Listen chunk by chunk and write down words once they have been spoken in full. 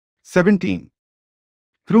17.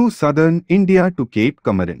 Through southern India to Cape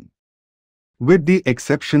Camorin. With the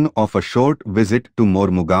exception of a short visit to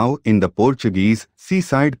Mormugao in the Portuguese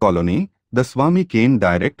seaside colony, the Swami came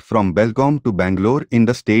direct from Belgaum to Bangalore in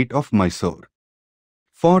the state of Mysore.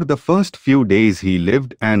 For the first few days he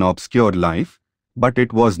lived an obscure life, but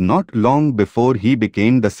it was not long before he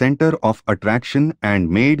became the center of attraction and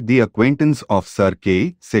made the acquaintance of Sir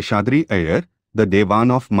K. Seshadri Iyer, the Devan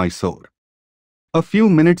of Mysore. A few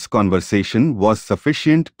minutes' conversation was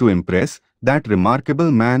sufficient to impress that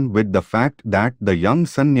remarkable man with the fact that the young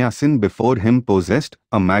sannyasin before him possessed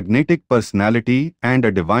a magnetic personality and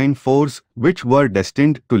a divine force which were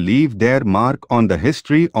destined to leave their mark on the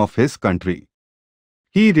history of his country.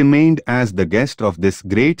 He remained as the guest of this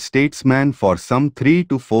great statesman for some 3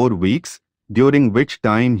 to 4 weeks, during which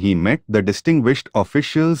time he met the distinguished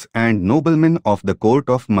officials and noblemen of the court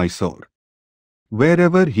of Mysore.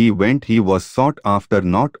 Wherever he went he was sought after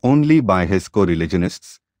not only by his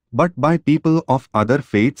co-religionists, but by people of other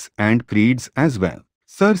faiths and creeds as well.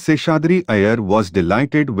 Sir Seshadri Iyer was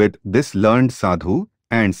delighted with this learned sadhu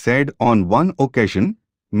and said on one occasion,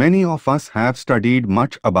 "Many of us have studied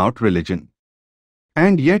much about religion.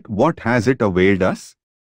 And yet what has it availed us?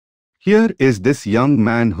 Here is this young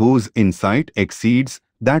man whose insight exceeds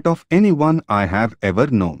that of anyone I have ever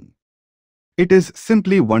known. It is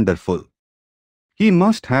simply wonderful. He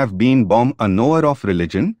must have been born a knower of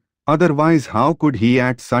religion, otherwise how could he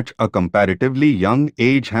at such a comparatively young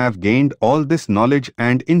age have gained all this knowledge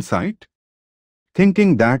and insight?"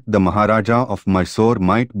 Thinking that the Maharaja of Mysore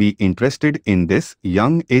might be interested in this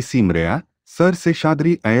young Asimreya, Sir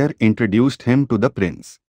Seshadri Iyer introduced him to the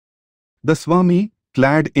prince. The Swami,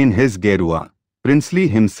 clad in his gerua, princely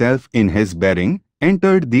himself in his bearing,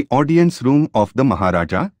 entered the audience room of the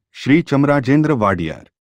Maharaja, Sri Chamarajendra Vadiyar.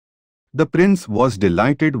 The prince was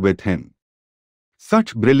delighted with him.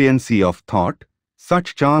 Such brilliancy of thought,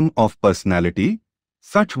 such charm of personality,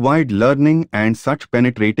 such wide learning and such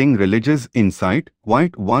penetrating religious insight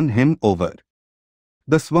quite won him over.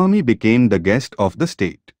 The Swami became the guest of the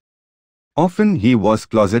state. Often he was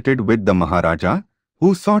closeted with the Maharaja,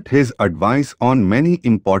 who sought his advice on many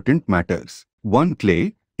important matters. One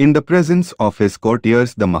day, in the presence of his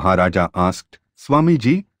courtiers, the Maharaja asked,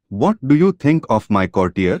 "Swamiji, what do you think of my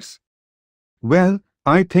courtiers?" "Well,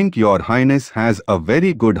 I think your Highness has a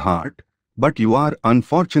very good heart, but you are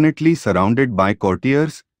unfortunately surrounded by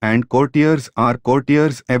courtiers, and courtiers are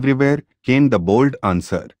courtiers everywhere," came the bold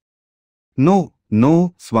answer. "No,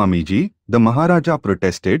 no, Swamiji," the Maharaja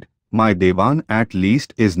protested, "my Devan at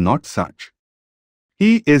least is not such.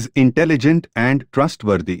 He is intelligent and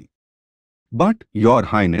trustworthy." "But, your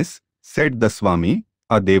Highness," said the Swami,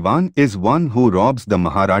 "a Devan is one who robs the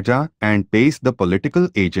Maharaja and pays the political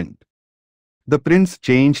agent." The prince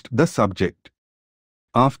changed the subject.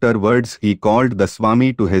 Afterwards he called the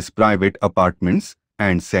Swami to his private apartments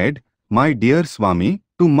and said, "My dear Swami,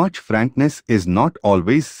 too much frankness is not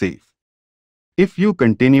always safe. If you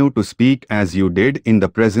continue to speak as you did in the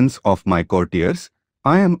presence of my courtiers,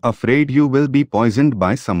 I am afraid you will be poisoned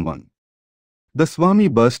by someone." The Swami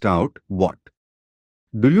burst out, "What?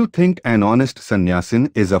 Do you think an honest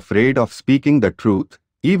sannyasin is afraid of speaking the truth,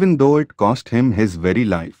 even though it cost him his very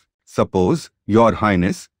life? Suppose, your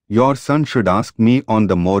Highness, your son should ask me on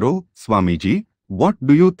the morrow, 'Swamiji, what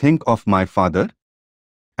do you think of my father?'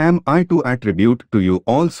 Am I to attribute to you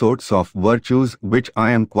all sorts of virtues which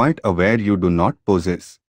I am quite aware you do not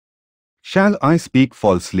possess? Shall I speak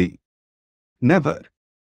falsely? Never."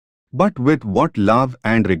 But with what love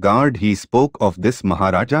and regard he spoke of this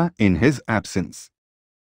Maharaja in his absence.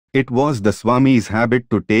 It was the Swami's habit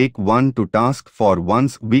to take one to task for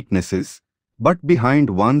one's weaknesses, but behind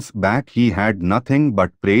one's back he had nothing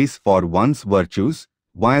but praise for one's virtues,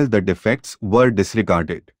 while the defects were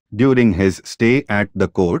disregarded. During his stay at the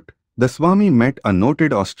court, the Swami met a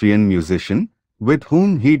noted Austrian musician, with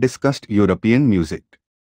whom he discussed European music.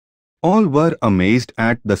 All were amazed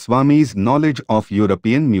at the Swami's knowledge of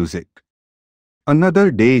European music.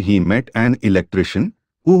 Another day he met an electrician,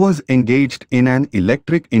 who was engaged in an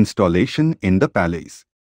electric installation in the palace.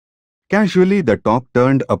 Casually the talk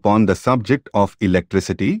turned upon the subject of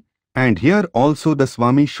electricity, and here also the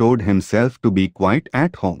Swami showed himself to be quite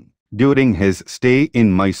at home. During his stay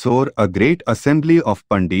in Mysore, a great assembly of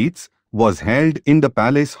Pandits was held in the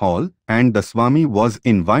palace hall, and the Swami was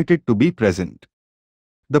invited to be present.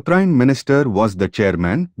 The Prime Minister was the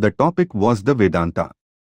chairman. The topic was the Vedanta.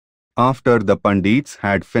 After the Pandits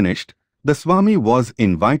had finished, the Swami was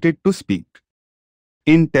invited to speak.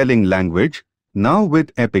 In telling language, now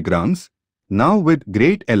with epigrams, now with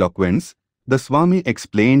great eloquence, the Swami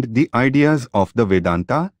explained the ideas of the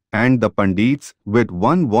Vedanta and the Pandits with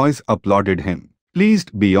one voice applauded him.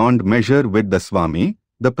 Pleased beyond measure with the Swami,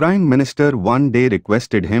 the Prime Minister one day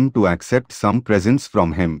requested him to accept some presents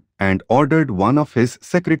from him and ordered one of his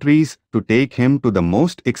secretaries to take him to the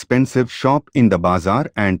most expensive shop in the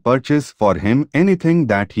bazaar and purchase for him anything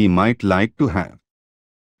that he might like to have.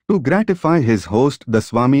 To gratify his host, the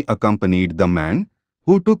Swami accompanied the man,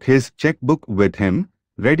 who took his checkbook with him,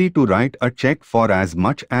 ready to write a check for as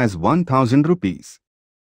much as 1,000 rupees.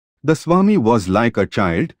 The Swami was like a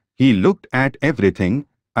child. He looked at everything,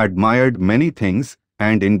 admired many things,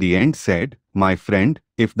 and in the end said, "My friend,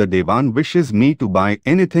 if the Devan wishes me to buy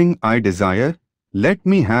anything I desire, let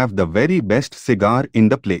me have the very best cigar in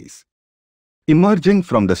the place." Emerging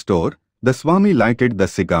from the store, the Swami lighted the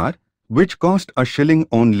cigar, which cost a shilling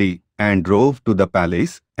only, and drove to the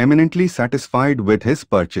palace, eminently satisfied with his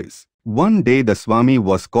purchase. One day the Swami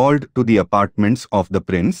was called to the apartments of the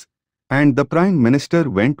prince, and the Prime Minister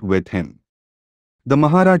went with him. The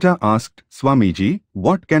Maharaja asked, "Swamiji,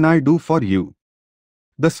 what can I do for you?"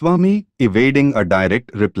 The Swami, evading a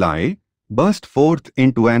direct reply, burst forth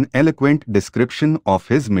into an eloquent description of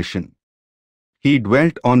his mission. He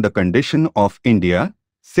dwelt on the condition of India,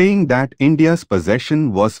 saying that India's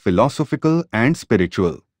possession was philosophical and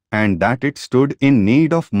spiritual, and that it stood in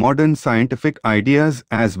need of modern scientific ideas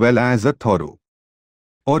as well as a thorough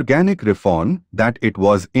organic reform, that it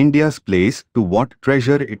was India's place to what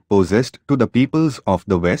treasure it possessed to the peoples of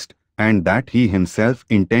the West, and that he himself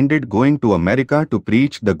intended going to America to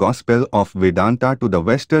preach the gospel of Vedanta to the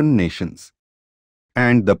Western nations.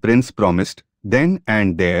 And the prince promised, then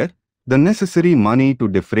and there, the necessary money to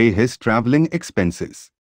defray his travelling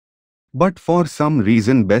expenses. But for some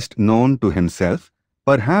reason best known to himself,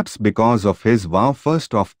 perhaps because of his vow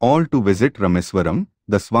first of all to visit Rameswaram,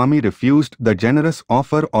 the Swami refused the generous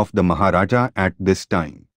offer of the Maharaja at this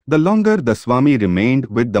time. The longer the Swami remained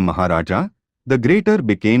with the Maharaja, the greater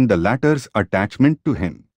became the latter's attachment to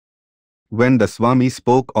him. When the Swami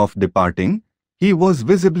spoke of departing, he was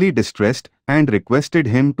visibly distressed and requested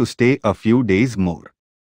him to stay a few days more.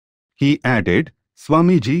 He added,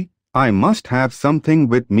 "Swamiji, I must have something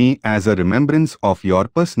with me as a remembrance of your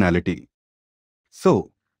personality.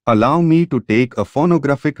 So, allow me to take a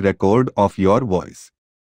phonographic record of your voice."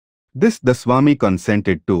 This the Swami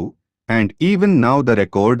consented to, and even now the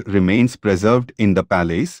record remains preserved in the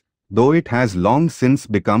palace, though it has long since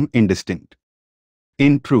become indistinct.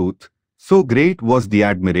 In truth, so great was the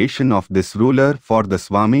admiration of this ruler for the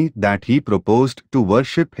Swami that he proposed to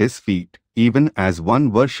worship his feet, even as one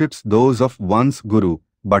worships those of one's Guru,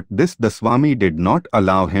 but this the Swami did not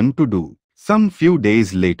allow him to do. Some few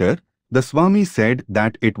days later, the Swami said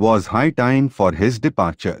that it was high time for his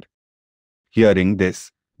departure. Hearing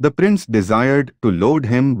this, the prince desired to load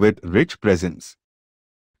him with rich presents.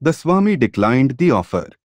 The Swami declined the offer.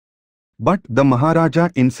 But the Maharaja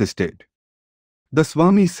insisted. The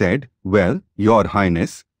Swami said, "Well, Your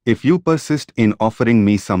Highness, if you persist in offering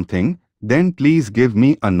me something, then please give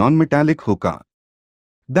me a non-metallic hookah.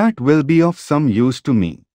 That will be of some use to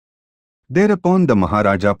me." Thereupon the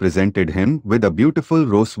Maharaja presented him with a beautiful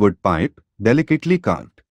rosewood pipe, delicately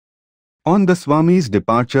carved. On the Swami's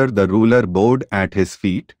departure the ruler bowed at his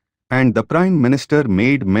feet, and the Prime Minister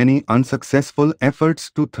made many unsuccessful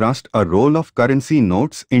efforts to thrust a roll of currency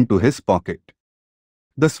notes into his pocket.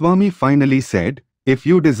 The Swami finally said, "If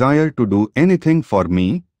you desire to do anything for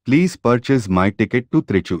me, please purchase my ticket to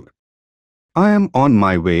Trichur. I am on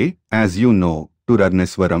my way, as you know, to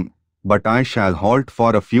Rameswaram, but I shall halt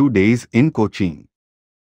for a few days in Cochin."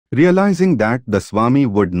 Realizing that the Swami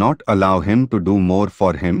would not allow him to do more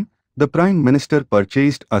for him, the Prime Minister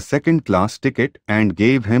purchased a second-class ticket and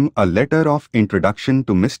gave him a letter of introduction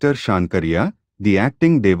to Mr. Shankaria, the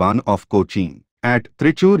acting Devan of Cochin. At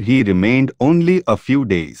Trichur he remained only a few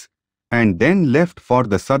days, and then left for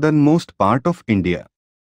the southernmost part of India.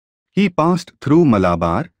 He passed through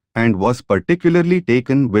Malabar, and was particularly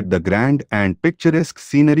taken with the grand and picturesque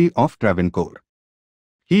scenery of Travancore.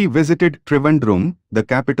 He visited Trivandrum, the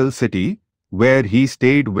capital city, where he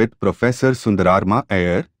stayed with Professor Sundararma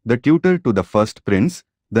Iyer, the tutor to the first prince,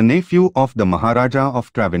 the nephew of the Maharaja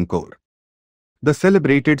of Travancore. The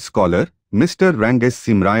celebrated scholar, Mr. Ranges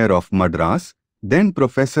Simrayar of Madras, then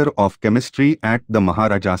professor of chemistry at the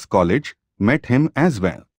Maharaja's College, met him as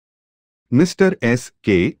well. Mr. S.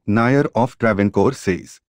 K. Nair of Travancore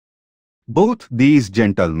says, "Both these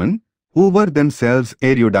gentlemen, who were themselves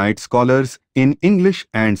erudite scholars in English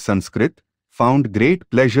and Sanskrit, found great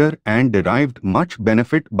pleasure and derived much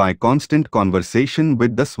benefit by constant conversation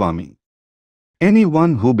with the Swami.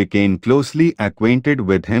 Anyone who became closely acquainted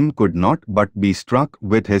with him could not but be struck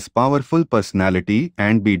with his powerful personality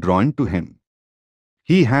and be drawn to him.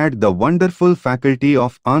 He had the wonderful faculty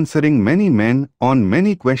of answering many men on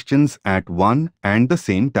many questions at one and the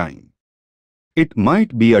same time. It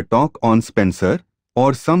might be a talk on Spencer,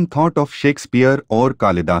 or some thought of Shakespeare or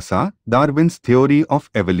Kalidasa, Darwin's theory of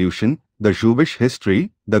evolution, the Jewish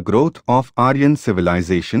history, the growth of Aryan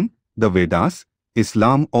civilization, the Vedas,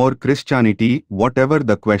 Islam or Christianity, whatever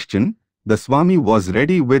the question, the Swami was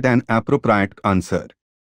ready with an appropriate answer.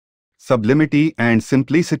 Sublimity and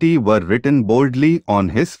simplicity were written boldly on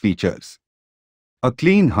his features. A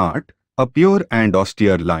clean heart, a pure and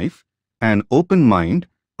austere life, an open mind,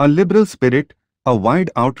 a liberal spirit, a wide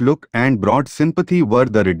outlook and broad sympathy were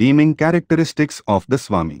the redeeming characteristics of the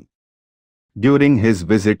Swami. During his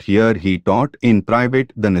visit here he taught in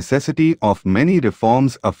private the necessity of many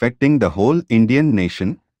reforms affecting the whole Indian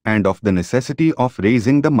nation and of the necessity of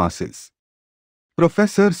raising the masses.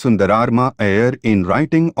 Professor Sundararma Iyer, in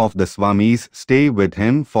writing of the Swami's stay with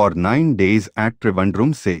him for 9 days at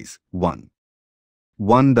Trivandrum, says, 1.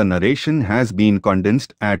 The narration has been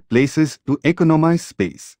condensed at places to economize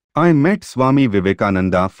space. I met Swami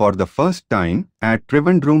Vivekananda for the first time at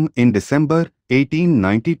Trivandrum in December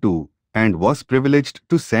 1892 and was privileged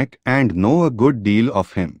to see and know a good deal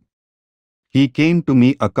of him. He came to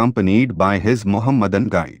me accompanied by his Mohammedan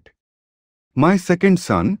guide. My second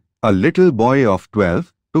son, a little boy of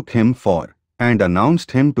 12, took him for and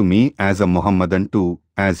announced him to me as a Mohammedan too,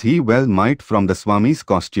 as he well might from the Swami's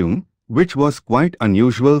costume, which was quite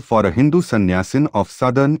unusual for a Hindu sannyasin of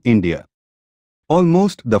southern India.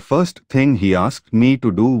 Almost the first thing he asked me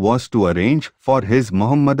to do was to arrange for his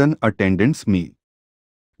Mohammedan attendant's meal.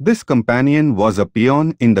 This companion was a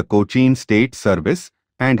peon in the Cochin State Service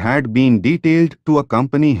and had been detailed to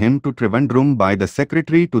accompany him to Trivandrum by the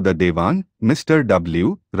secretary to the Dewan, Mr.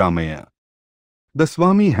 W. Ramaya. The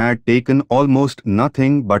Swami had taken almost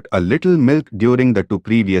nothing but a little milk during the 2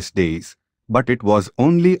 previous days, but it was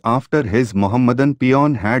only after his Mohammedan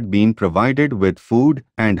peon had been provided with food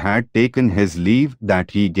and had taken his leave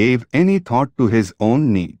that he gave any thought to his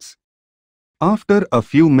own needs. After a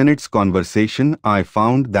few minutes' conversation, I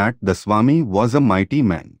found that the Swami was a mighty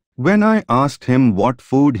man. When I asked him what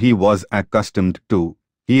food he was accustomed to,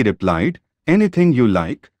 he replied, "Anything you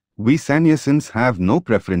like, we sannyasins have no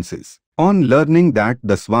preferences." On learning that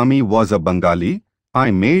the Swami was a Bengali,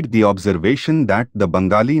 I made the observation that the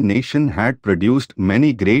Bengali nation had produced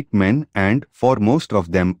many great men and, for most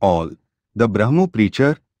of them all, the Brahmo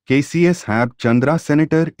preacher, K.C.S. Hab Chandra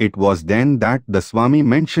Senator, it was then that the Swami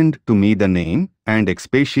mentioned to me the name and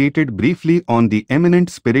expatiated briefly on the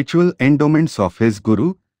eminent spiritual endowments of his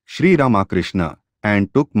Guru, Sri Ramakrishna,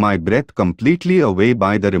 and took my breath completely away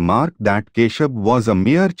by the remark that Keshab was a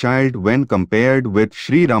mere child when compared with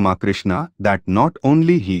Sri Ramakrishna, that not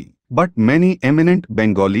only he, but many eminent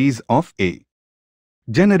Bengalis of a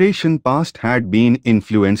generation past had been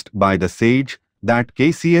influenced by the sage, that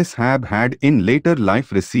K.C.S. Hab had in later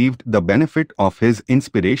life received the benefit of his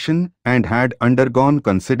inspiration and had undergone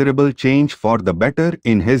considerable change for the better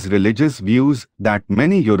in his religious views, that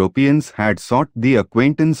many Europeans had sought the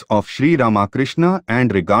acquaintance of Sri Ramakrishna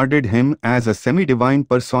and regarded him as a semi-divine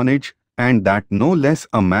personage, and that no less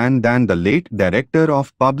a man than the late Director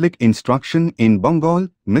of Public Instruction in Bengal,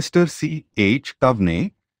 Mr. C. H.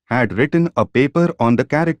 Kavne, had written a paper on the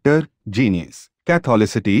character, genius,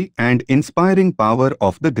 Catholicity and inspiring power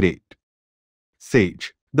of the great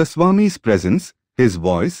sage. The Swami's presence, his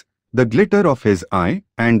voice, the glitter of his eye,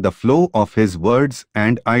 and the flow of his words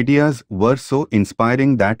and ideas were so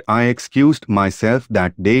inspiring that I excused myself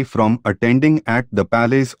that day from attending at the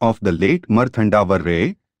palace of the late Marthandavar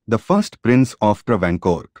Ray, the first prince of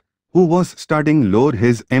Travancore, who was studying lore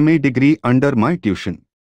his MA degree under my tuition.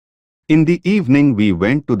 In the evening we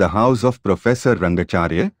went to the house of Professor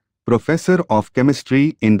Rangacharya, Professor of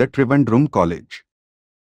Chemistry in the Trivandrum College,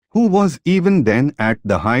 who was even then at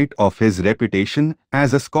the height of his reputation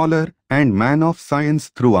as a scholar and man of science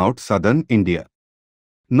throughout southern India.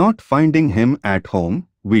 Not finding him at home,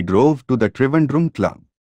 we drove to the Trivandrum Club.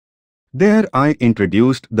 There I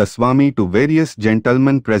introduced the Swami to various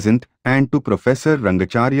gentlemen present and to Professor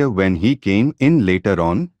Rangacharya when he came in later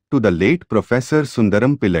on, to the late Professor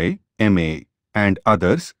Sundaram Pillai, M.A., and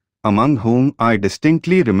others, among whom I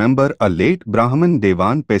distinctly remember a late Brahman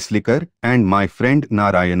Devan Peslikar and my friend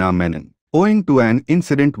Narayana Menon. Owing to an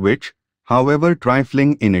incident which, however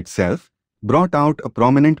trifling in itself, brought out a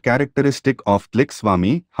prominent characteristic of Klik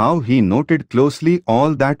Swami, how he noted closely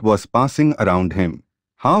all that was passing around him,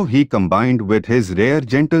 how he combined with his rare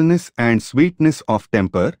gentleness and sweetness of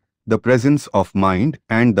temper, the presence of mind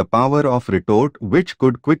and the power of retort which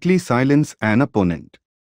could quickly silence an opponent.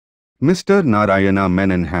 Mr. Narayana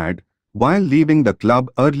Menon had, while leaving the club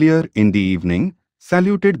earlier in the evening,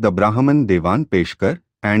 saluted the Brahman Devan Peshkar,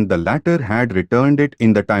 and the latter had returned it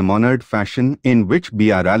in the time-honored fashion in which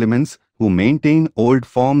Brahmins who maintain old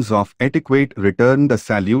forms of etiquette return the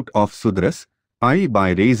salute of Sudras, i.e.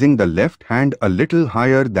 by raising the left hand a little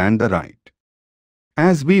higher than the right.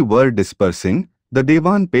 As we were dispersing, the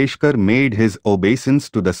Devan Peshkar made his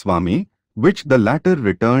obeisance to the Swami, which the latter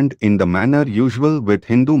returned in the manner usual with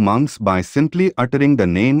Hindu monks by simply uttering the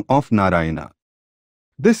name of Narayana.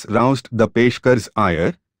 This roused the Peshkar's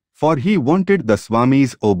ire, for he wanted the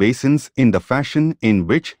Swami's obeisance in the fashion in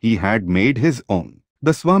which he had made his own.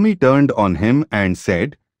 The Swami turned on him and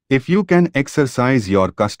said, "If you can exercise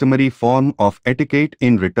your customary form of etiquette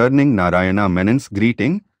in returning Narayana Menon's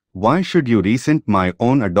greeting, why should you resent my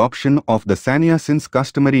own adoption of the sannyasin's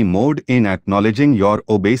customary mode in acknowledging your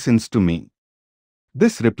obeisance to me?"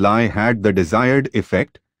 This reply had the desired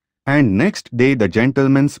effect, and next day the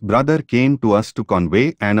gentleman's brother came to us to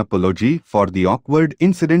convey an apology for the awkward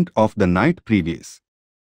incident of the night previous.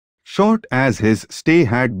 Short as his stay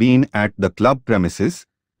had been at the club premises,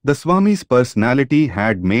 the Swami's personality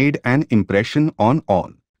had made an impression on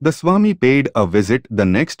all. The Swami paid a visit the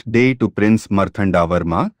next day to Prince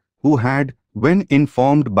Marthandavarma, who had, when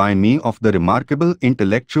informed by me of the remarkable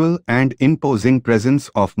intellectual and imposing presence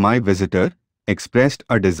of my visitor, expressed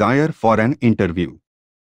a desire for an interview.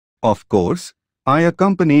 Of course, I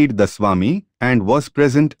accompanied the Swami and was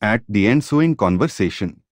present at the ensuing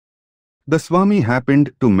conversation. The Swami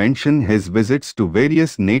happened to mention his visits to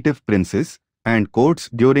various native princes and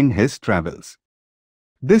courts during his travels.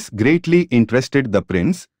 This greatly interested the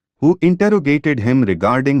prince, who interrogated him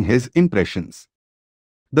regarding his impressions.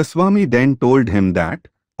 The Swami then told him that,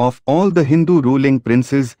 of all the Hindu ruling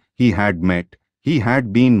princes he had met, he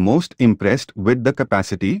had been most impressed with the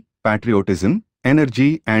capacity, patriotism,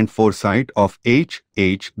 energy and foresight of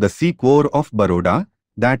H.H. the Sequor of Baroda,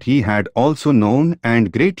 that he had also known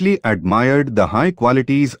and greatly admired the high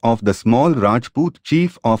qualities of the small Rajput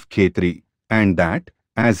chief of Khetri, and that,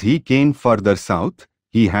 as he came further south,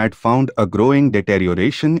 he had found a growing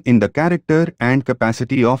deterioration in the character and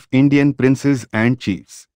capacity of Indian princes and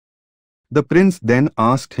chiefs. The prince then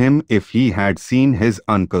asked him if he had seen his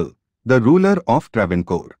uncle, the ruler of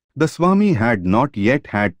Travancore. The Swami had not yet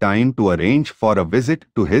had time to arrange for a visit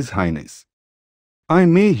to His Highness. I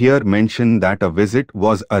may here mention that a visit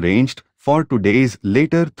was arranged for 2 days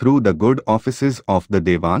later through the good offices of the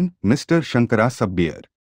Devan, Mr. Shankara Sabbiar.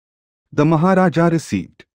 The Maharaja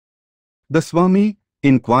received the Swami,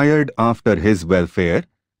 inquired after his welfare,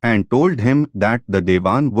 and told him that the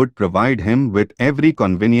Devan would provide him with every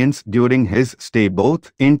convenience during his stay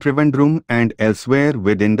both in Trivandrum and elsewhere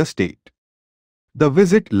within the state. The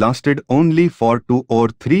visit lasted only for 2 or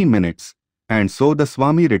 3 minutes, and so the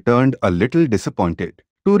Swami returned a little disappointed.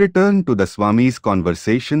 To return to the Swami's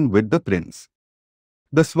conversation with the prince.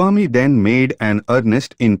 The Swami then made an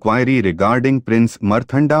earnest inquiry regarding Prince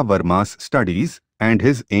Marthandavarma's studies and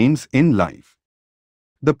his aims in life.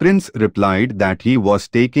 The prince replied that he was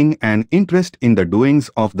taking an interest in the doings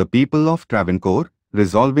of the people of Travancore,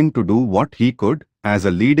 resolving to do what he could, as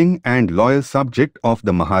a leading and loyal subject of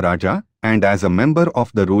the Maharaja, and as a member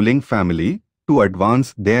of the ruling family, to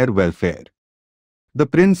advance their welfare. The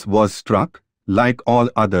prince was struck, like all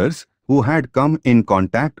others who had come in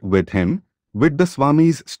contact with him, with the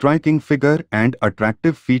Swami's striking figure and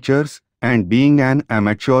attractive features, and being an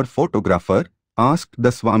amateur photographer, asked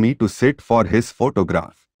the Swami to sit for his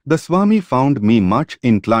photograph. The Swami found me much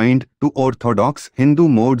inclined to orthodox Hindu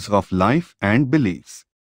modes of life and beliefs.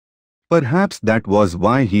 Perhaps that was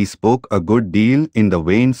why he spoke a good deal in the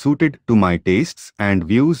vein suited to my tastes and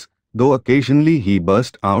views, though occasionally he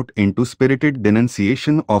burst out into spirited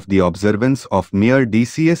denunciation of the observance of mere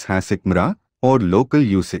DCS Hasikmra or local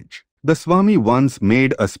usage. The Swami once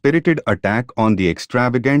made a spirited attack on the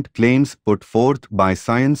extravagant claims put forth by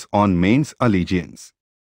science on man's allegiance.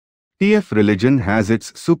 If religion has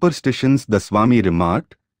its superstitions, the Swami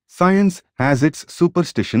remarked, science has its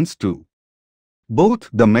superstitions too. Both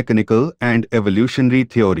the mechanical and evolutionary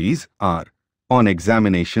theories are, on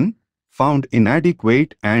examination, found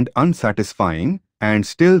inadequate and unsatisfying, and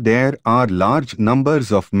still there are large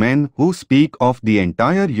numbers of men who speak of the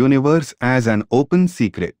entire universe as an open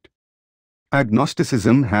secret.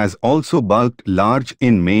 Agnosticism has also bulked large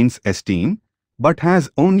in men's esteem, but has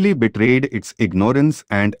only betrayed its ignorance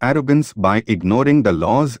and arrogance by ignoring the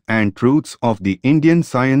laws and truths of the Indian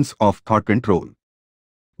science of thought control.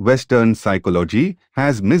 Western psychology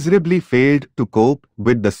has miserably failed to cope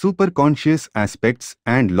with the superconscious aspects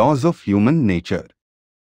and laws of human nature.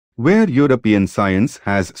 Where European science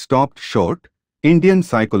has stopped short, Indian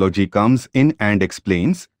psychology comes in and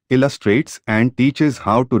explains, illustrates and teaches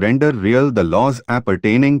how to render real the laws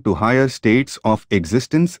appertaining to higher states of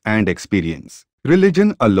existence and experience.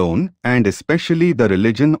 Religion alone, and especially the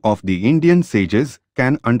religion of the Indian sages,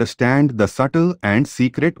 can understand the subtle and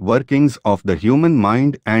secret workings of the human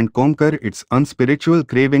mind and conquer its unspiritual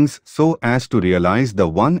cravings so as to realize the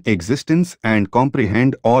one existence and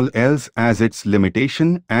comprehend all else as its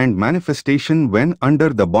limitation and manifestation when under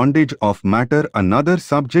the bondage of matter. Another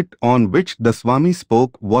subject on which the Swami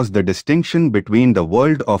spoke was the distinction between the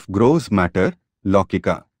world of gross matter,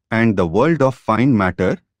 Laukika, and the world of fine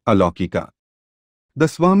matter, Alaukika. The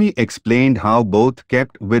Swami explained how both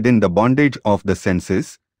kept within the bondage of the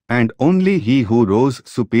senses, and only he who rose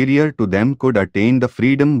superior to them could attain the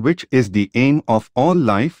freedom which is the aim of all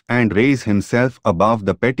life and raise himself above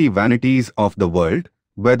the petty vanities of the world,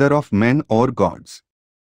 whether of men or gods.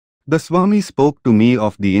 The Swami spoke to me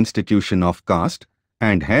of the institution of caste,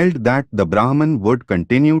 and held that the Brahman would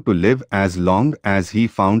continue to live as long as he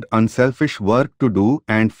found unselfish work to do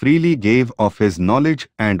and freely gave of his knowledge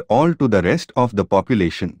and all to the rest of the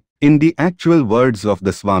population. In the actual words of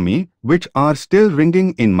the Swami, which are still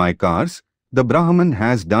ringing in my cars, the Brahman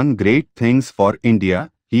has done great things for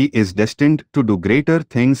India. He is destined to do greater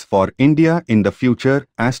things for India in the future.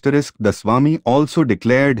 The Swami also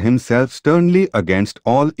declared himself sternly against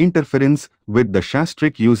all interference with the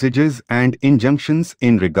Shastric usages and injunctions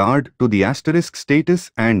in regard to the status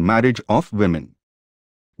and marriage of women.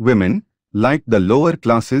 Women, like the lower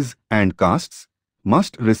classes and castes,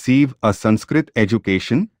 must receive a Sanskrit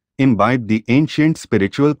education, imbibe the ancient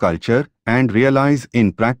spiritual culture, and realize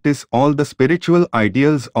in practice all the spiritual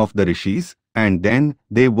ideals of the rishis, and then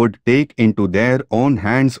they would take into their own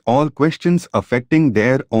hands all questions affecting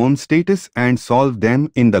their own status and solve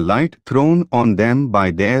them in the light thrown on them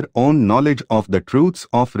by their own knowledge of the truths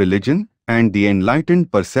of religion and the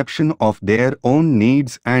enlightened perception of their own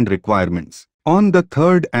needs and requirements. On the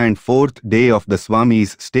third and fourth day of the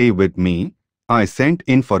Swami's stay with me, I sent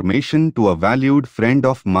information to a valued friend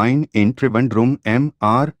of mine in Trivandrum,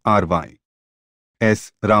 M.R.R.Y.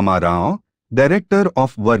 S. Ramarao, Director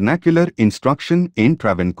of Vernacular Instruction in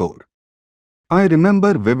Travancore. I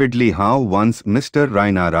remember vividly how once Mr.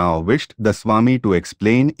 Raina Rao wished the Swami to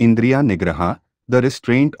explain Indriya Nigraha, the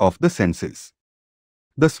restraint of the senses.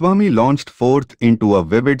 The Swami launched forth into a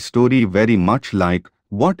vivid story very much like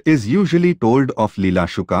what is usually told of Leela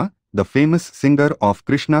Shuka, the famous singer of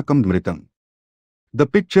Krishnakamritam. The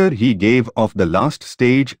picture he gave of the last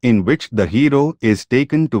stage in which the hero is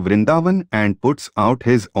taken to Vrindavan and puts out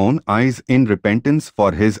his own eyes in repentance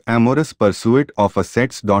for his amorous pursuit of a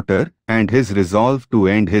Set's daughter and his resolve to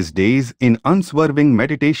end his days in unswerving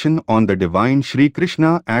meditation on the divine Sri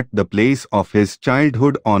Krishna at the place of his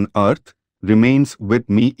childhood on earth, remains with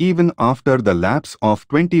me even after the lapse of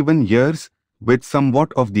 21 years, with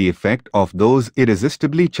somewhat of the effect of those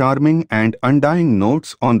irresistibly charming and undying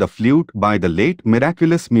notes on the flute by the late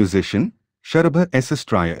miraculous musician, Sharabha S.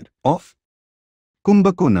 Stryer, of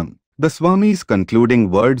Kumbakonam. The Swami's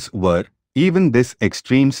concluding words were, even this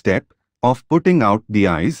extreme step, of putting out the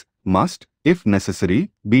eyes, must, if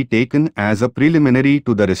necessary, be taken as a preliminary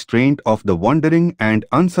to the restraint of the wandering and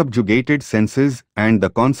unsubjugated senses and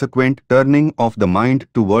the consequent turning of the mind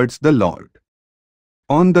towards the Lord.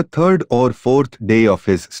 On the third or fourth day of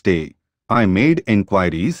his stay, I made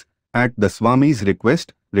enquiries, at the Swami's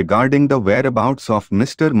request, regarding the whereabouts of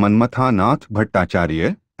Mr. Manmathanath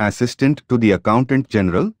Bhattacharya, Assistant to the Accountant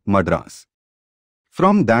General, Madras.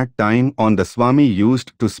 From that time on the Swami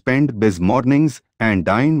used to spend his mornings and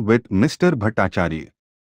dine with Mr. Bhattacharya.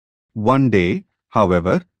 One day,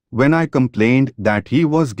 however, when I complained that he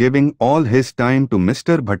was giving all his time to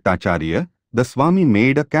Mr. Bhattacharya, the Swami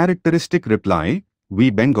made a characteristic reply, "We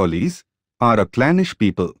Bengalis are a clannish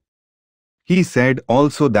people." He said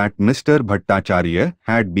also that Mr. Bhattacharya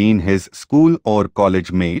had been his school or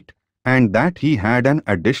college mate, and that he had an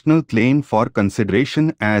additional claim for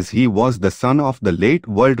consideration as he was the son of the late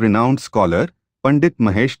world-renowned scholar, Pandit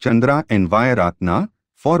Mahesh Chandra N. Ratna,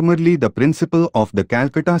 formerly the principal of the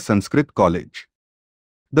Calcutta Sanskrit College.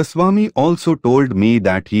 The Swami also told me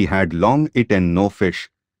that he had long eaten no fish,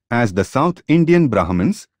 as the South Indian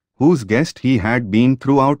Brahmins, whose guest he had been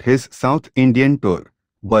throughout his South Indian tour,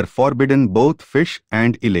 were forbidden both fish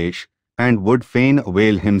and elish, and would fain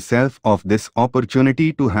avail himself of this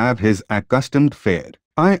opportunity to have his accustomed fare.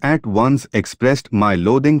 I at once expressed my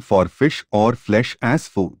loathing for fish or flesh as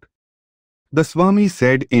food. The Swami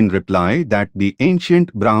said in reply that the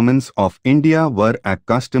ancient Brahmins of India were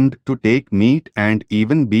accustomed to take meat and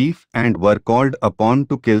even beef and were called upon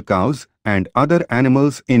to kill cows and other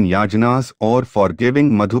animals in yajanas or for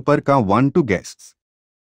giving madhuparka one to guests.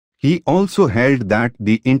 He also held that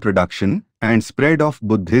the introduction and spread of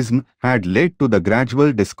Buddhism had led to the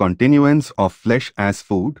gradual discontinuance of flesh as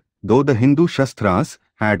food, though the Hindu Shastras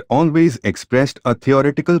had always expressed a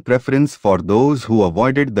theoretical preference for those who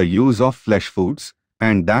avoided the use of flesh foods,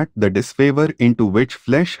 and that the disfavor into which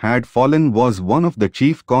flesh had fallen was one of the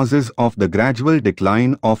chief causes of the gradual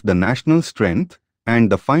decline of the national strength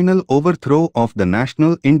and the final overthrow of the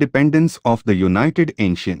national independence of the united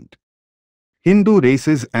ancient Hindu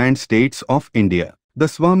races and states of India. The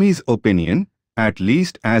Swami's opinion, at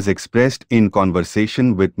least as expressed in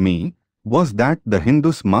conversation with me, was that the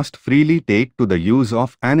Hindus must freely take to the use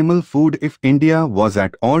of animal food if India was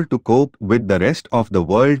at all to cope with the rest of the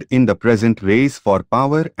world in the present race for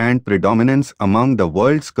power and predominance among the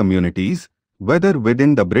world's communities, whether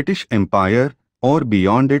within the British Empire or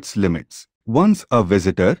beyond its limits. Once a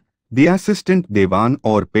visitor, the assistant Devan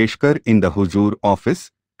or Peshkar in the Huzur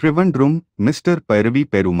office, Trivandrum, Mr. Pairavi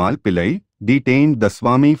Perumal Pillai, detained the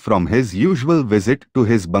Swami from his usual visit to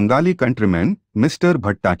his Bengali countryman, Mr.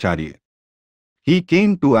 Bhattacharya. He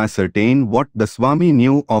came to ascertain what the Swami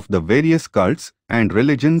knew of the various cults and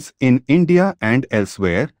religions in India and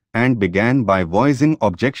elsewhere, and began by voicing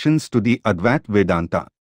objections to the Advait Vedanta.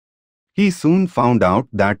 He soon found out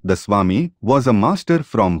that the Swami was a master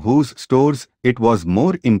from whose stores it was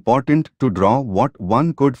more important to draw what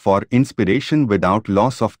one could for inspiration without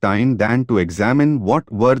loss of time than to examine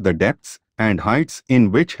what were the depths and heights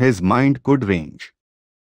in which his mind could range.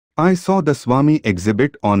 I saw the Swami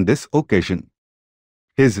exhibit on this occasion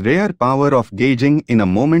his rare power of gauging in a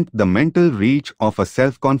moment the mental reach of a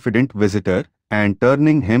self-confident visitor and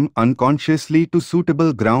turning him unconsciously to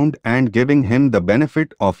suitable ground and giving him the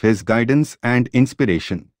benefit of his guidance and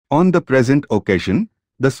inspiration. On the present occasion,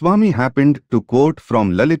 the Swami happened to quote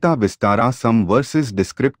from Lalita Vistara some verses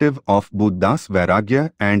descriptive of Buddha's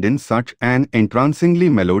Vairagya and in such an entrancingly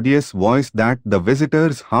melodious voice that the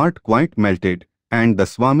visitor's heart quite melted, and the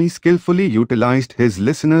Swami skillfully utilized his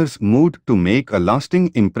listener's mood to make a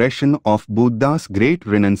lasting impression of Buddha's great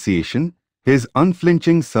renunciation, his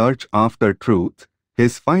unflinching search after truth,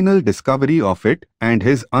 his final discovery of it, and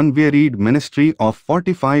his unwearied ministry of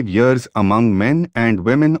 45 years among men and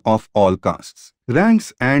women of all castes,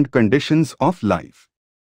 ranks and conditions of life.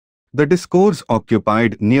 The discourse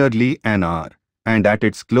occupied nearly an hour, and at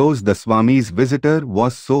its close the Swami's visitor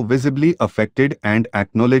was so visibly affected and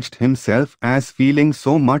acknowledged himself as feeling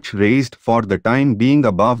so much raised for the time being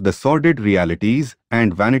above the sordid realities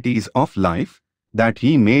and vanities of life, that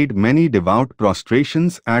he made many devout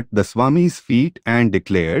prostrations at the Swami's feet and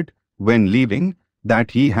declared, when leaving,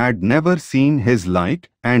 that he had never seen his like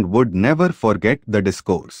and would never forget the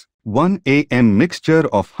discourse. 1 a.m. mixture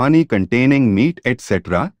of honey containing meat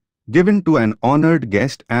etc., given to an honored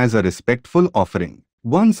guest as a respectful offering.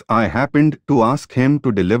 Once I happened to ask him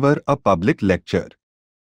to deliver a public lecture.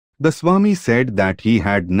 The Swami said that he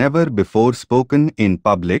had never before spoken in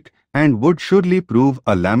public and would surely prove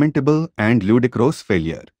a lamentable and ludicrous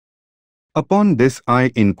failure. Upon this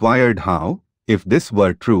I inquired how, if this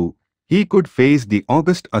were true, he could face the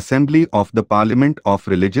august assembly of the Parliament of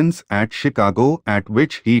Religions at Chicago, at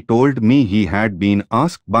which he told me he had been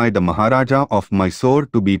asked by the Maharaja of Mysore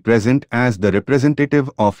to be present as the representative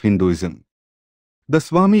of Hinduism. The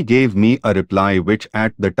Swami gave me a reply which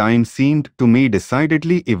at the time seemed to me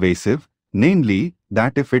decidedly evasive, namely,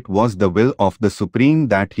 that if it was the will of the Supreme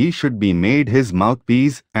that he should be made his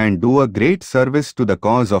mouthpiece and do a great service to the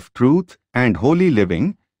cause of truth and holy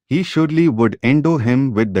living, he surely would endow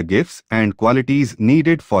him with the gifts and qualities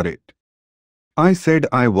needed for it. I said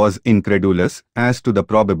I was incredulous as to the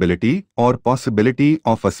probability or possibility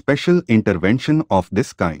of a special intervention of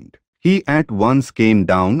this kind. He at once came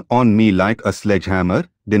down on me like a sledgehammer,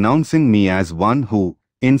 denouncing me as one who,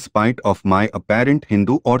 in spite of my apparent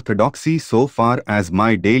Hindu orthodoxy so far as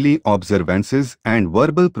my daily observances and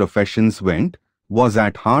verbal professions went, was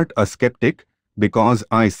at heart a skeptic, because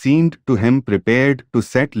I seemed to him prepared to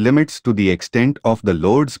set limits to the extent of the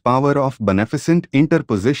Lord's power of beneficent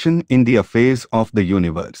interposition in the affairs of the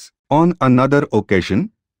universe. On another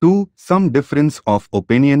occasion, too, some difference of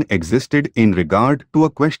opinion existed in regard to a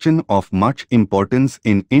question of much importance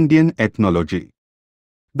in Indian ethnology.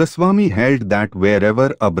 The Swami held that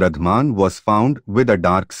wherever a Brahman was found with a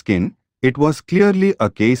dark skin, it was clearly a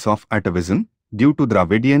case of atavism, due to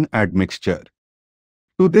Dravidian admixture.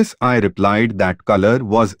 To this I replied that color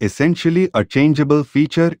was essentially a changeable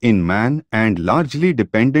feature in man and largely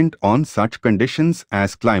dependent on such conditions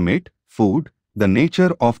as climate, food, the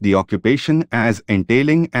nature of the occupation as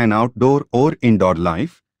entailing an outdoor or indoor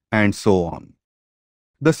life, and so on.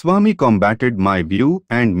 The Swami combated my view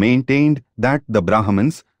and maintained that the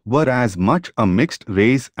Brahmins were as much a mixed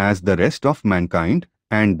race as the rest of mankind,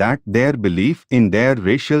 and that their belief in their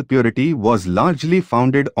racial purity was largely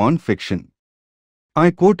founded on fiction.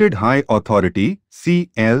 I quoted high authority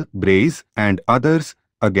C.L. Braze and others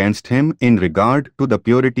against him in regard to the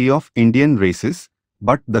purity of Indian races,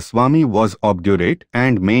 but the Swami was obdurate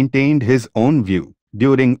and maintained his own view.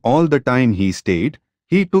 During all the time he stayed,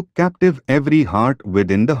 he took captive every heart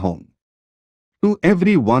within the home. To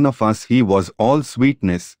every one of us he was all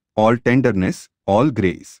sweetness, all tenderness, all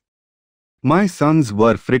grace. My sons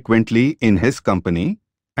were frequently in his company,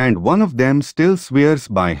 and one of them still swears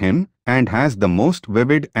by him and has the most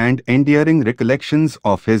vivid and endearing recollections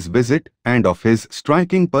of his visit and of his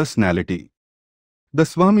striking personality. The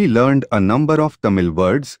Swami learned a number of Tamil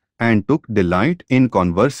words and took delight in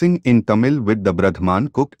conversing in Tamil with the Brahman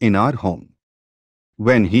cook in our home.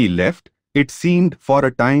 When he left, it seemed for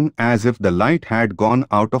a time as if the light had gone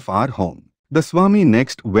out of our home. The Swami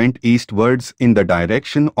next went eastwards in the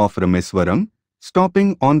direction of Rameswaram,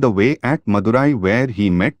 stopping on the way at Madurai where he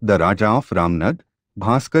met the Raja of Ramnad,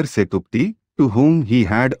 Bhaskar Setupati, to whom he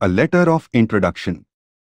had a letter of introduction.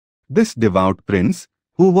 This devout prince,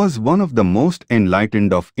 who was one of the most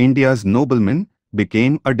enlightened of India's noblemen,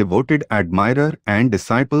 became a devoted admirer and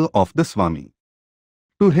disciple of the Swami.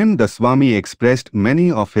 To him the Swami expressed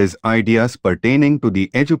many of his ideas pertaining to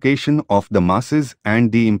the education of the masses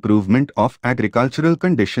and the improvement of agricultural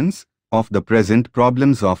conditions, of the present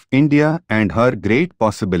problems of India and her great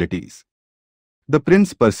possibilities. The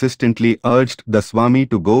prince persistently urged the Swami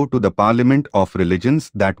to go to the Parliament of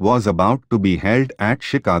Religions that was about to be held at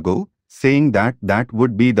Chicago, saying that that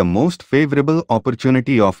would be the most favorable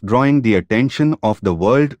opportunity of drawing the attention of the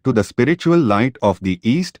world to the spiritual light of the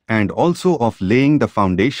East and also of laying the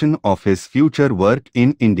foundation of his future work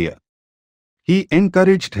in India. He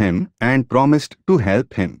encouraged him and promised to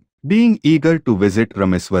help him. Being eager to visit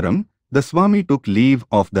Rameswaram, the Swami took leave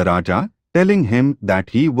of the Raja, telling him that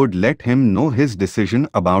he would let him know his decision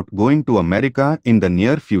about going to America in the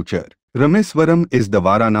near future. Rameswaram is the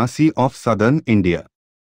Varanasi of southern India.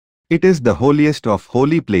 It is the holiest of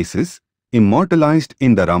holy places, immortalized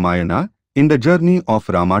in the Ramayana, in the journey of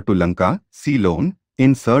Rama to Lanka, Ceylon,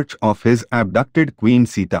 in search of his abducted Queen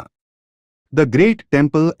Sita. The great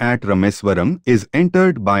temple at Rameswaram is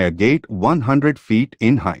entered by a gate 100 feet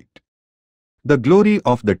in height. The glory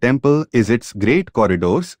of the temple is its great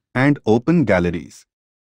corridors and open galleries.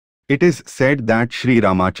 It is said that Sri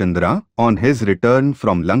Ramachandra, on his return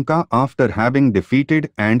from Lanka after having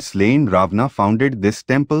defeated and slain Ravana, founded this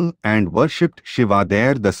temple and worshipped Shiva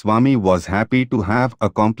there. The Swami was happy to have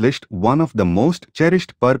accomplished one of the most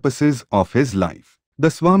cherished purposes of his life.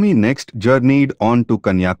 The Swami next journeyed on to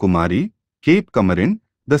Kanyakumari, Cape Camorin,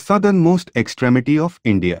 the southernmost extremity of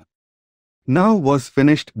India. Now was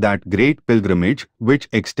finished that great pilgrimage which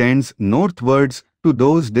extends northwards to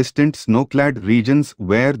those distant snow-clad regions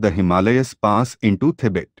where the Himalayas pass into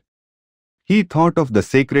Tibet. He thought of the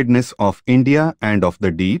sacredness of India and of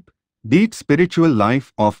the deep spiritual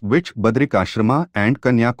life of which Badrikashrama and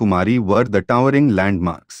Kanyakumari were the towering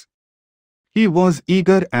landmarks. He was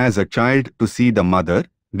eager as a child to see the mother.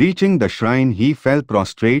 Reaching the shrine, he fell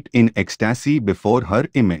prostrate in ecstasy before her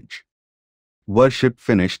image. Worship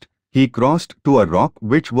finished, he crossed to a rock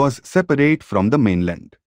which was separate from the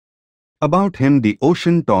mainland. About him the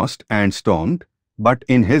ocean tossed and stormed, but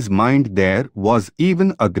in his mind there was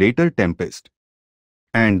even a greater tempest.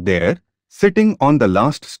 And there, sitting on the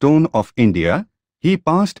last stone of India, he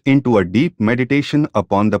passed into a deep meditation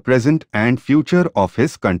upon the present and future of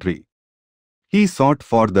his country. He sought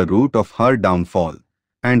for the root of her downfall,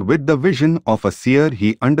 and with the vision of a seer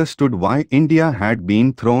he understood why India had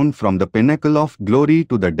been thrown from the pinnacle of glory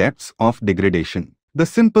to the depths of degradation. The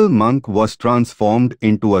simple monk was transformed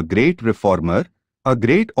into a great reformer, a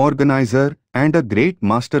great organizer, and a great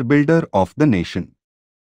master builder of the nation.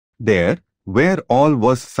 There, where all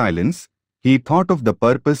was silence, he thought of the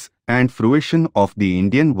purpose and fruition of the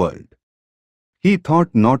Indian world. He thought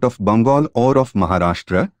not of Bengal or of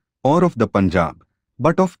Maharashtra or of the Punjab,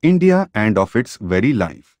 but of India and of its very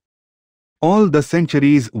life. All the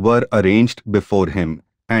centuries were arranged before him,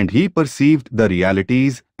 and he perceived the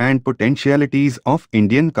realities and potentialities of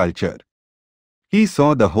Indian culture. He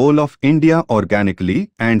saw the whole of India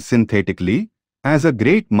organically and synthetically, as a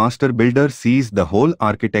great master builder sees the whole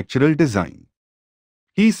architectural design.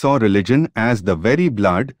 He saw religion as the very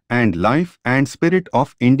blood and life and spirit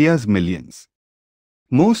of India's millions.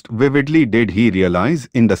 Most vividly did he realize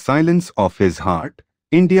in the silence of his heart,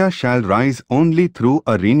 India shall rise only through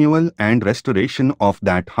a renewal and restoration of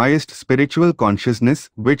that highest spiritual consciousness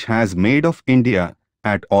which has made of India,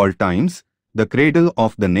 at all times, the cradle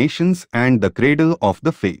of the nations and the cradle of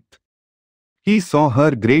the faith. He saw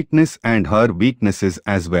her greatness and her weaknesses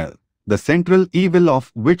as well, the central evil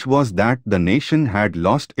of which was that the nation had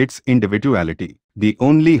lost its individuality. The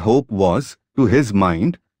only hope was, to his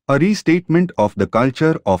mind, a restatement of the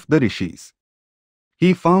culture of the rishis.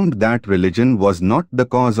 He found that religion was not the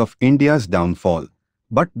cause of India's downfall,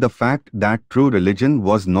 but the fact that true religion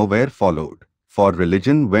was nowhere followed, for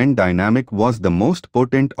religion when dynamic was the most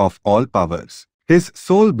potent of all powers. His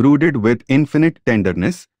soul brooded with infinite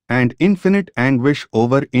tenderness and infinite anguish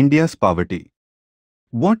over India's poverty.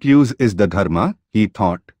 What use is the dharma, he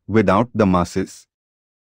thought, without the masses?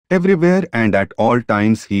 Everywhere and at all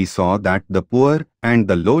times he saw that the poor and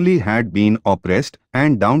the lowly had been oppressed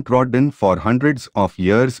and downtrodden for hundreds of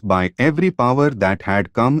years by every power that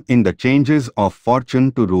had come in the changes of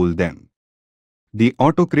fortune to rule them. The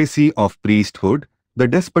autocracy of priesthood, the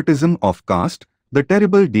despotism of caste, the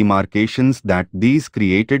terrible demarcations that these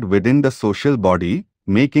created within the social body,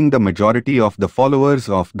 making the majority of the followers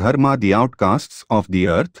of dharma the outcasts of the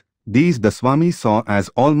earth, these the Swami saw as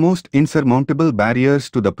almost insurmountable barriers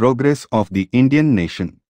to the progress of the Indian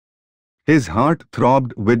nation. His heart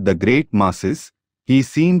throbbed with the great masses. He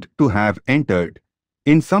seemed to have entered,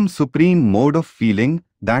 in some supreme mode of feeling,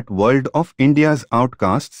 that world of India's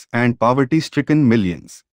outcasts and poverty-stricken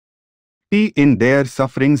millions. In their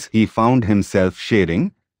sufferings he found himself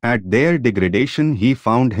sharing, at their degradation he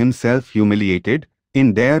found himself humiliated,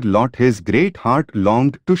 in their lot his great heart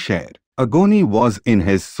longed to share. Agony was in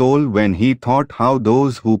his soul when he thought how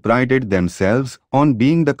those who prided themselves on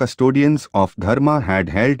being the custodians of dharma had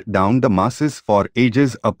held down the masses for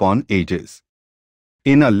ages upon ages.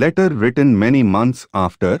 In a letter written many months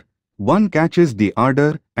after, one catches the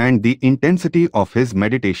ardor and the intensity of his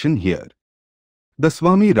meditation here. The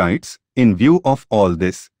Swami writes, in view of all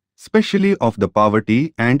this, especially of the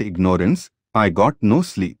poverty and ignorance, I got no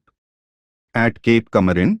sleep. At Cape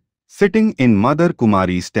Camorin, sitting in Mother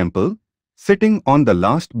Kumari's temple, sitting on the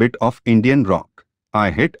last bit of Indian rock, I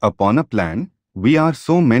hit upon a plan. We are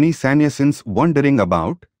so many sannyasins wandering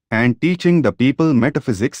about and teaching the people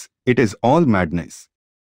metaphysics, it is all madness.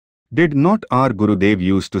 Did not our Gurudev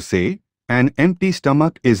used to say, an empty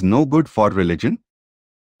stomach is no good for religion?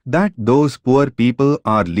 That those poor people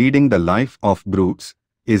are leading the life of brutes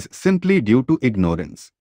is simply due to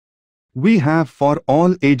ignorance. We have for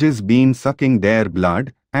all ages been sucking their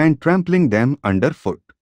blood and trampling them underfoot.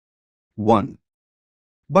 1.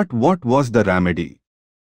 But what was the remedy?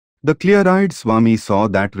 The clear-eyed Swami saw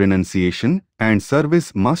that renunciation and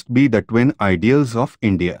service must be the twin ideals of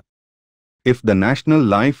India. If the national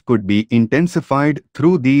life could be intensified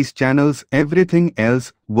through these channels, everything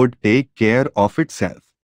else would take care of itself.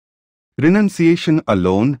 Renunciation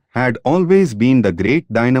alone had always been the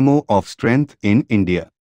great dynamo of strength in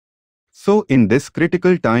India. So in this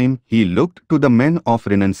critical time, he looked to the men of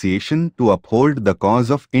renunciation to uphold the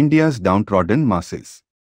cause of India's downtrodden masses.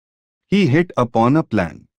 He hit upon a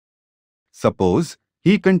plan. Suppose,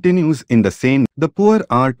 he continues in the same, the poor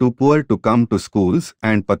are too poor to come to schools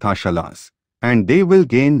and pathashalas, and they will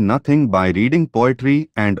gain nothing by reading poetry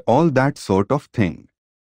and all that sort of thing.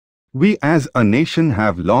 We as a nation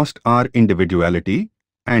have lost our individuality,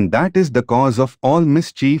 and that is the cause of all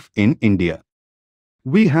mischief in India.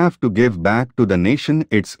 We have to give back to the nation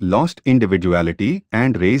its lost individuality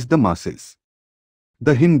and raise the masses.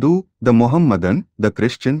 The Hindu, the Mohammedan, the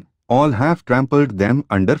Christian, all have trampled them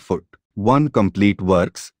underfoot. 1 Complete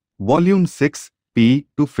Works, Volume 6, p.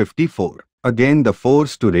 254. Again the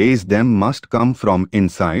force to raise them must come from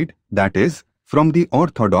inside, that is, from the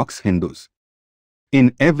orthodox Hindus.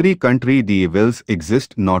 In every country the evils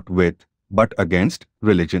exist not with, but against,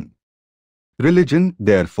 religion. Religion,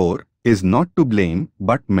 therefore, is not to blame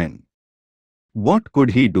but men. What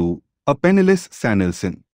could he do, a penniless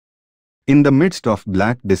Sanilson? In the midst of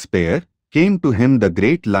black despair, came to him the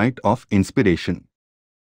great light of inspiration.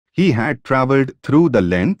 He had travelled through the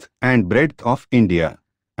length and breadth of India,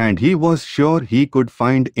 and he was sure he could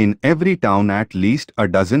find in every town at least a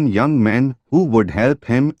dozen young men who would help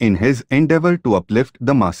him in his endeavour to uplift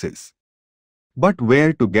the masses. But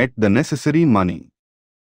where to get the necessary money?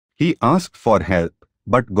 He asked for help,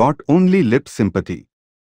 but got only lip sympathy.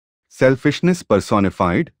 Selfishness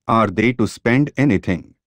personified, are they to spend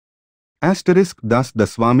anything? Thus the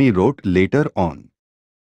Swami wrote later on.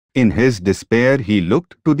 In his despair he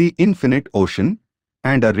looked to the infinite ocean,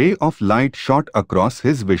 and a ray of light shot across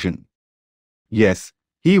his vision. Yes,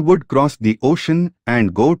 he would cross the ocean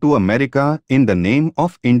and go to America in the name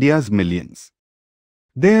of India's millions.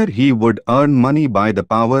 There he would earn money by the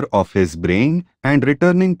power of his brain, and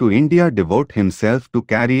returning to India devote himself to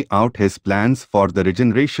carry out his plans for the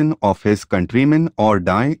regeneration of his countrymen or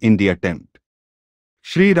die in the attempt.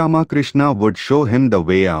 Sri Ramakrishna would show him the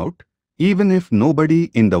way out, even if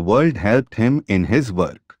nobody in the world helped him in his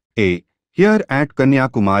work. Here at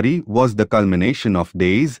Kanyakumari was the culmination of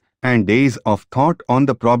days and days of thought on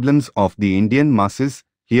the problems of the Indian masses.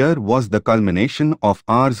 Here was the culmination of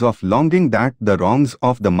hours of longing that the wrongs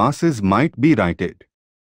of the masses might be righted.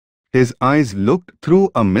 His eyes looked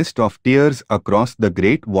through a mist of tears across the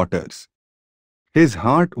great waters. His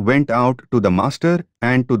heart went out to the Master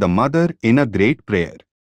and to the Mother in a great prayer.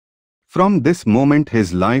 From this moment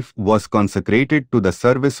his life was consecrated to the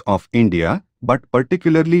service of India, but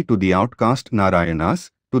particularly to the outcast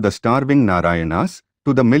Narayanas, to the starving Narayanas,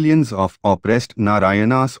 to the millions of oppressed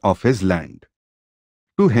Narayanas of his land.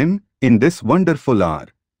 To him, in this wonderful hour,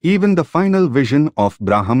 even the final vision of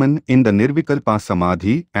Brahman in the Nirvikalpa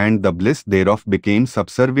Samadhi and the bliss thereof became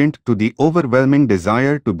subservient to the overwhelming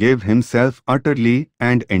desire to give himself utterly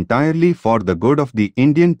and entirely for the good of the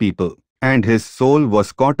Indian people, and his soul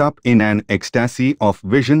was caught up in an ecstasy of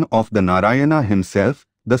vision of the Narayana himself,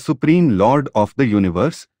 the Supreme Lord of the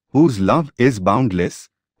universe, whose love is boundless,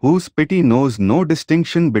 whose pity knows no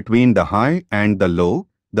distinction between the high and the low,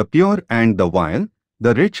 the pure and the vile,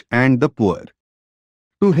 the rich and the poor.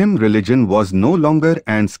 To him religion was no longer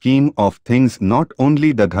an scheme of things, not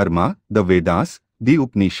only the Dharma, the Vedas, the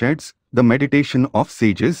Upanishads, the meditation of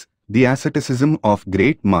sages, the asceticism of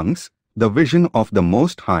great monks, the vision of the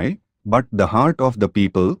Most High, but the heart of the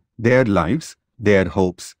people, their lives, their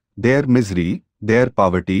hopes, their misery, their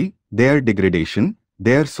poverty, their degradation,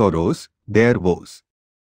 their sorrows, their woes.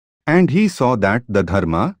 And he saw that the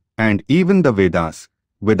Dharma, and even the Vedas,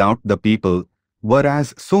 without the people, were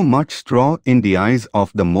as so much straw in the eyes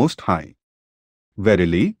of the Most High.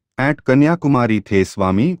 Verily, at Kanyakumari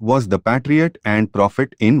Swami was the patriot and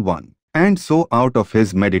prophet in one. And so out of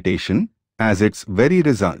his meditation, as its very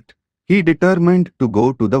result, he determined to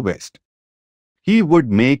go to the West. He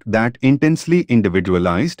would make that intensely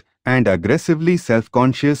individualized and aggressively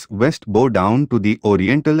self-conscious West bow down to the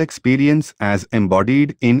Oriental experience as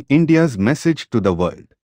embodied in India's message to the world.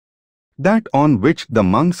 That on which the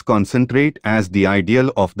monks concentrate as the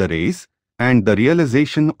ideal of the race, and the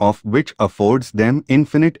realization of which affords them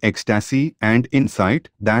infinite ecstasy and insight,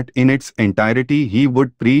 that in its entirety he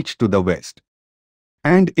would preach to the West.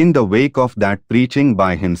 And in the wake of that preaching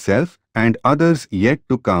by himself and others yet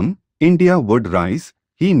to come, India would rise,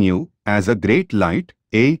 he knew, as a great light,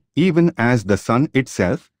 even as the sun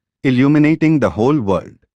itself, illuminating the whole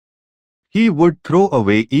world. He would throw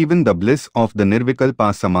away even the bliss of the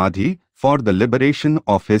Nirvikalpa Samadhi for the liberation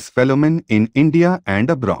of his fellowmen in India and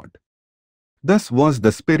abroad. Thus was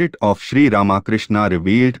the spirit of Sri Ramakrishna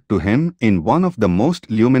revealed to him in one of the most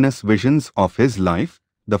luminous visions of his life,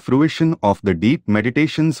 the fruition of the deep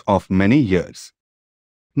meditations of many years.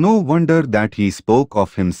 No wonder that he spoke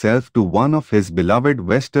of himself to one of his beloved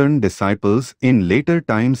Western disciples in later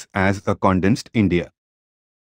times as a condensed India.